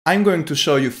I'm going to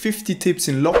show you 50 tips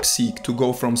in Logseq to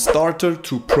go from starter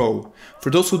to pro.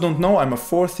 For those who don't know, I'm a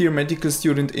 4th year medical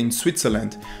student in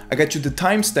Switzerland. I got you the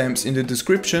timestamps in the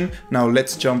description, now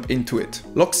let's jump into it.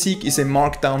 Logseq is a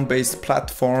Markdown based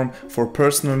platform for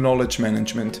personal knowledge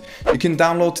management. You can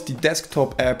download the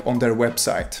desktop app on their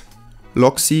website.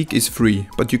 Logseq is free,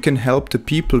 but you can help the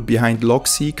people behind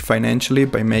Logseq financially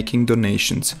by making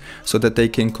donations, so that they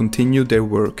can continue their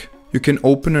work. You can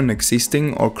open an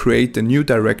existing or create a new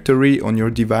directory on your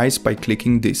device by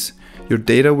clicking this. Your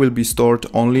data will be stored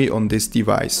only on this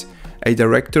device. A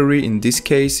directory in this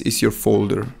case is your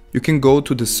folder. You can go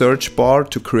to the search bar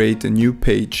to create a new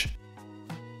page.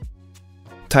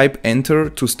 Type Enter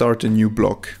to start a new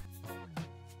block.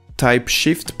 Type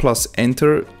Shift plus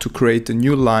Enter to create a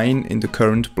new line in the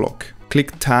current block.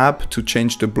 Click Tab to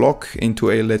change the block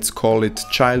into a, let's call it,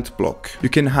 child block. You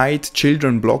can hide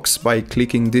children blocks by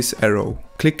clicking this arrow.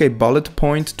 Click a bullet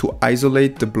point to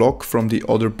isolate the block from the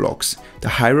other blocks. The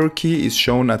hierarchy is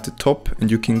shown at the top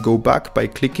and you can go back by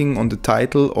clicking on the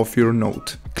title of your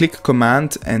note. Click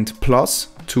Command and plus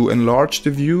to enlarge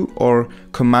the view or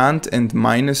Command and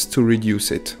minus to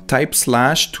reduce it. Type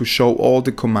slash to show all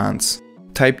the commands.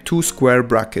 Type 2 square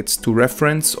brackets to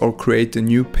reference or create a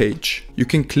new page. You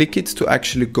can click it to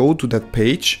actually go to that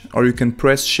page, or you can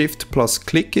press Shift plus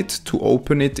click it to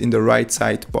open it in the right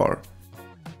sidebar.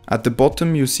 At the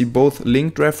bottom you see both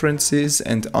linked references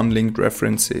and unlinked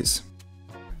references.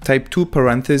 Type 2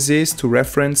 parentheses to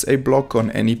reference a block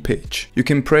on any page. You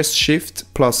can press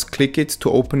Shift plus click it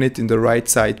to open it in the right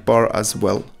sidebar as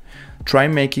well. Try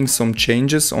making some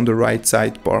changes on the right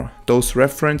sidebar. Those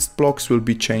referenced blocks will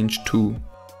be changed to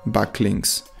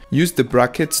backlinks. Use the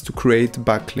brackets to create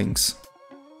backlinks.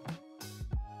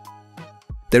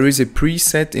 There is a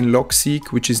preset in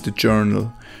Logseq which is the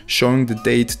journal, showing the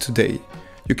date today.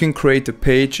 You can create a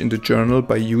page in the journal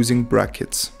by using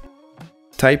brackets.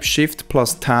 Type Shift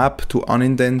plus Tab to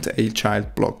unindent a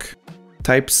child block.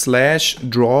 Type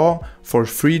 /draw for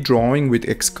free drawing with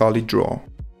Xcali Draw.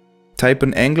 Type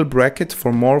an angle bracket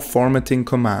for more formatting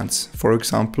commands, for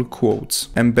example quotes.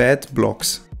 Embed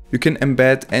blocks. You can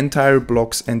embed entire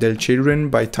blocks and their children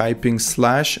by typing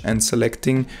 / and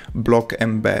selecting block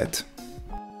embed.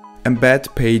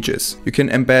 Embed pages. You can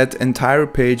embed entire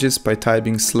pages by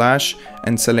typing /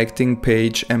 and selecting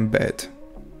page embed.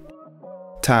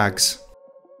 Tags.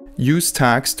 Use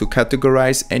tags to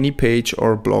categorize any page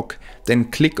or block, then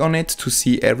click on it to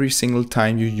see every single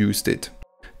time you used it.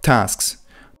 Tasks.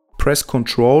 Press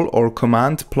Ctrl or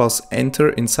Command plus Enter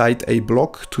inside a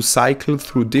block to cycle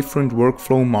through different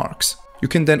workflow marks. You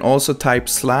can then also type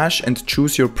 / and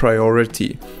choose your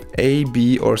priority, A,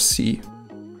 B or C.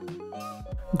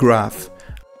 Graph.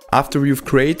 After you've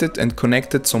created and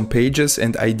connected some pages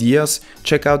and ideas,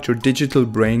 check out your digital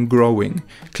brain growing.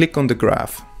 Click on the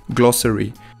graph.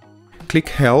 Glossary. Click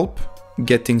Help,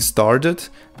 Getting Started,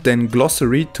 then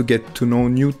Glossary to get to know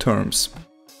new terms.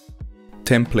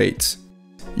 Templates.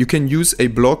 You can use a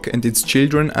block and its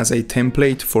children as a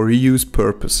template for reuse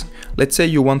purpose. Let's say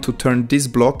you want to turn this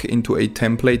block into a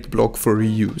template block for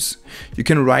reuse. You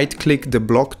can right-click the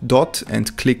block dot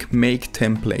and click Make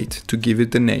Template to give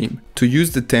it a name. To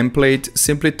use the template,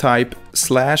 simply type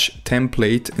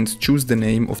 /template and choose the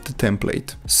name of the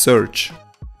template. Search.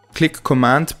 Click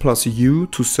Command plus U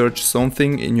to search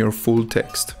something in your full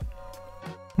text.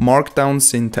 Markdown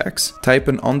syntax. Type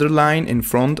an underline in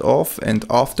front of and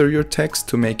after your text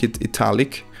to make it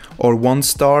italic, or 1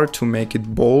 star to make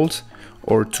it bold,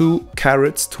 or 2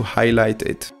 carets to highlight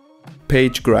it.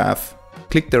 Page graph.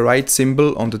 Click the right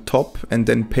symbol on the top and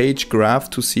then page graph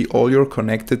to see all your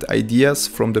connected ideas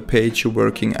from the page you're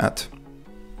working at.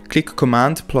 Click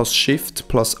Command plus Shift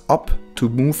plus up to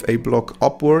move a block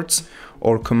upwards,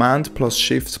 or Command plus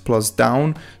Shift plus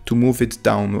down to move it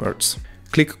downwards.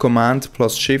 Click Command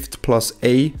plus Shift plus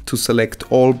A to select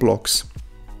all blocks.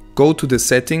 Go to the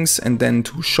settings and then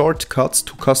to shortcuts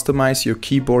to customize your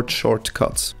keyboard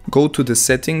shortcuts. Go to the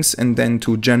settings and then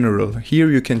to general.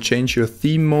 Here you can change your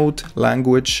theme mode,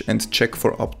 language and check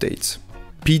for updates.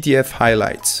 PDF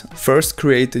highlights. First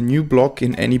create a new block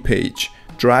in any page.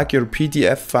 Drag your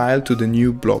PDF file to the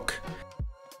new block.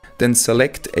 Then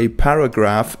select a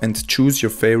paragraph and choose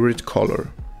your favorite color.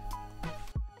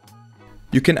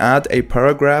 You can add a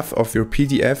paragraph of your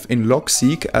PDF in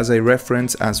Logseq as a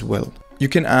reference as well. You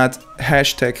can add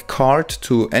 #card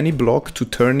to any block to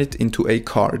turn it into a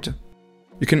card.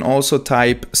 You can also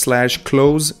type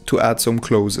 /close to add some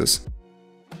closes.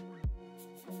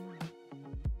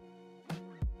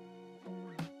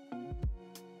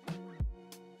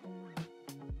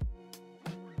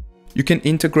 You can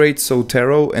integrate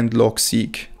Zotero and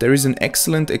Logseq. There is an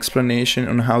excellent explanation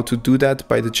on how to do that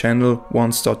by the channel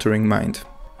One Stuttering Mind.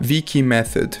 Wiki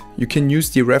method. You can use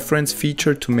the reference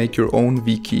feature to make your own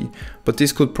wiki, but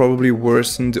this could probably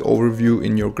worsen the overview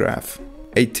in your graph.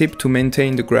 A tip to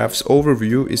maintain the graph's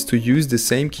overview is to use the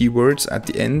same keywords at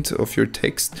the end of your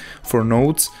text for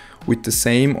nodes with the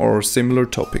same or similar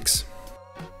topics.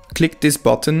 Click this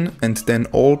button and then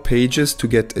all pages to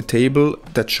get a table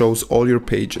that shows all your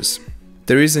pages.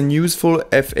 There is a useful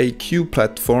FAQ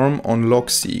platform on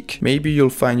Logseq. Maybe you'll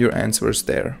find your answers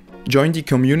there. Join the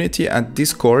community at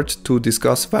Discord to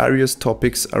discuss various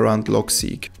topics around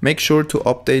Logseq. Make sure to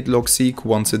update Logseq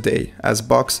once a day, as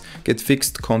bugs get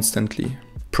fixed constantly.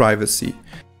 Privacy.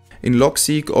 In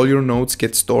Logseq, all your notes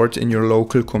get stored in your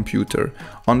local computer,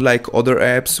 unlike other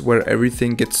apps where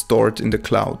everything gets stored in the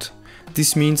cloud.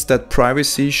 This means that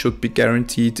privacy should be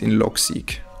guaranteed in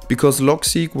Logseq. Because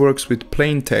Logseq works with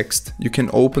plain text, you can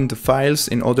open the files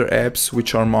in other apps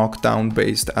which are Markdown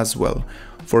based as well.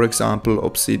 For example,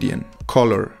 Obsidian.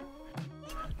 Color.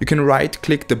 You can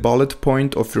right-click the bullet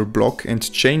point of your block and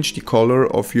change the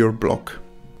color of your block.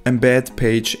 Embed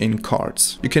page in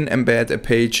cards. You can embed a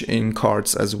page in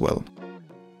cards as well.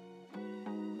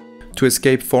 To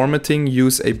escape formatting,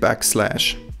 use a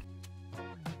backslash.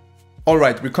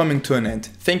 Alright, we're coming to an end.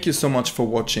 Thank you so much for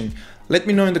watching. Let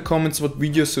me know in the comments what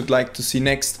videos you'd like to see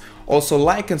next. Also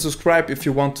like and subscribe if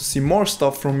you want to see more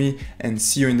stuff from me, and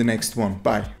see you in the next one.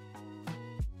 Bye.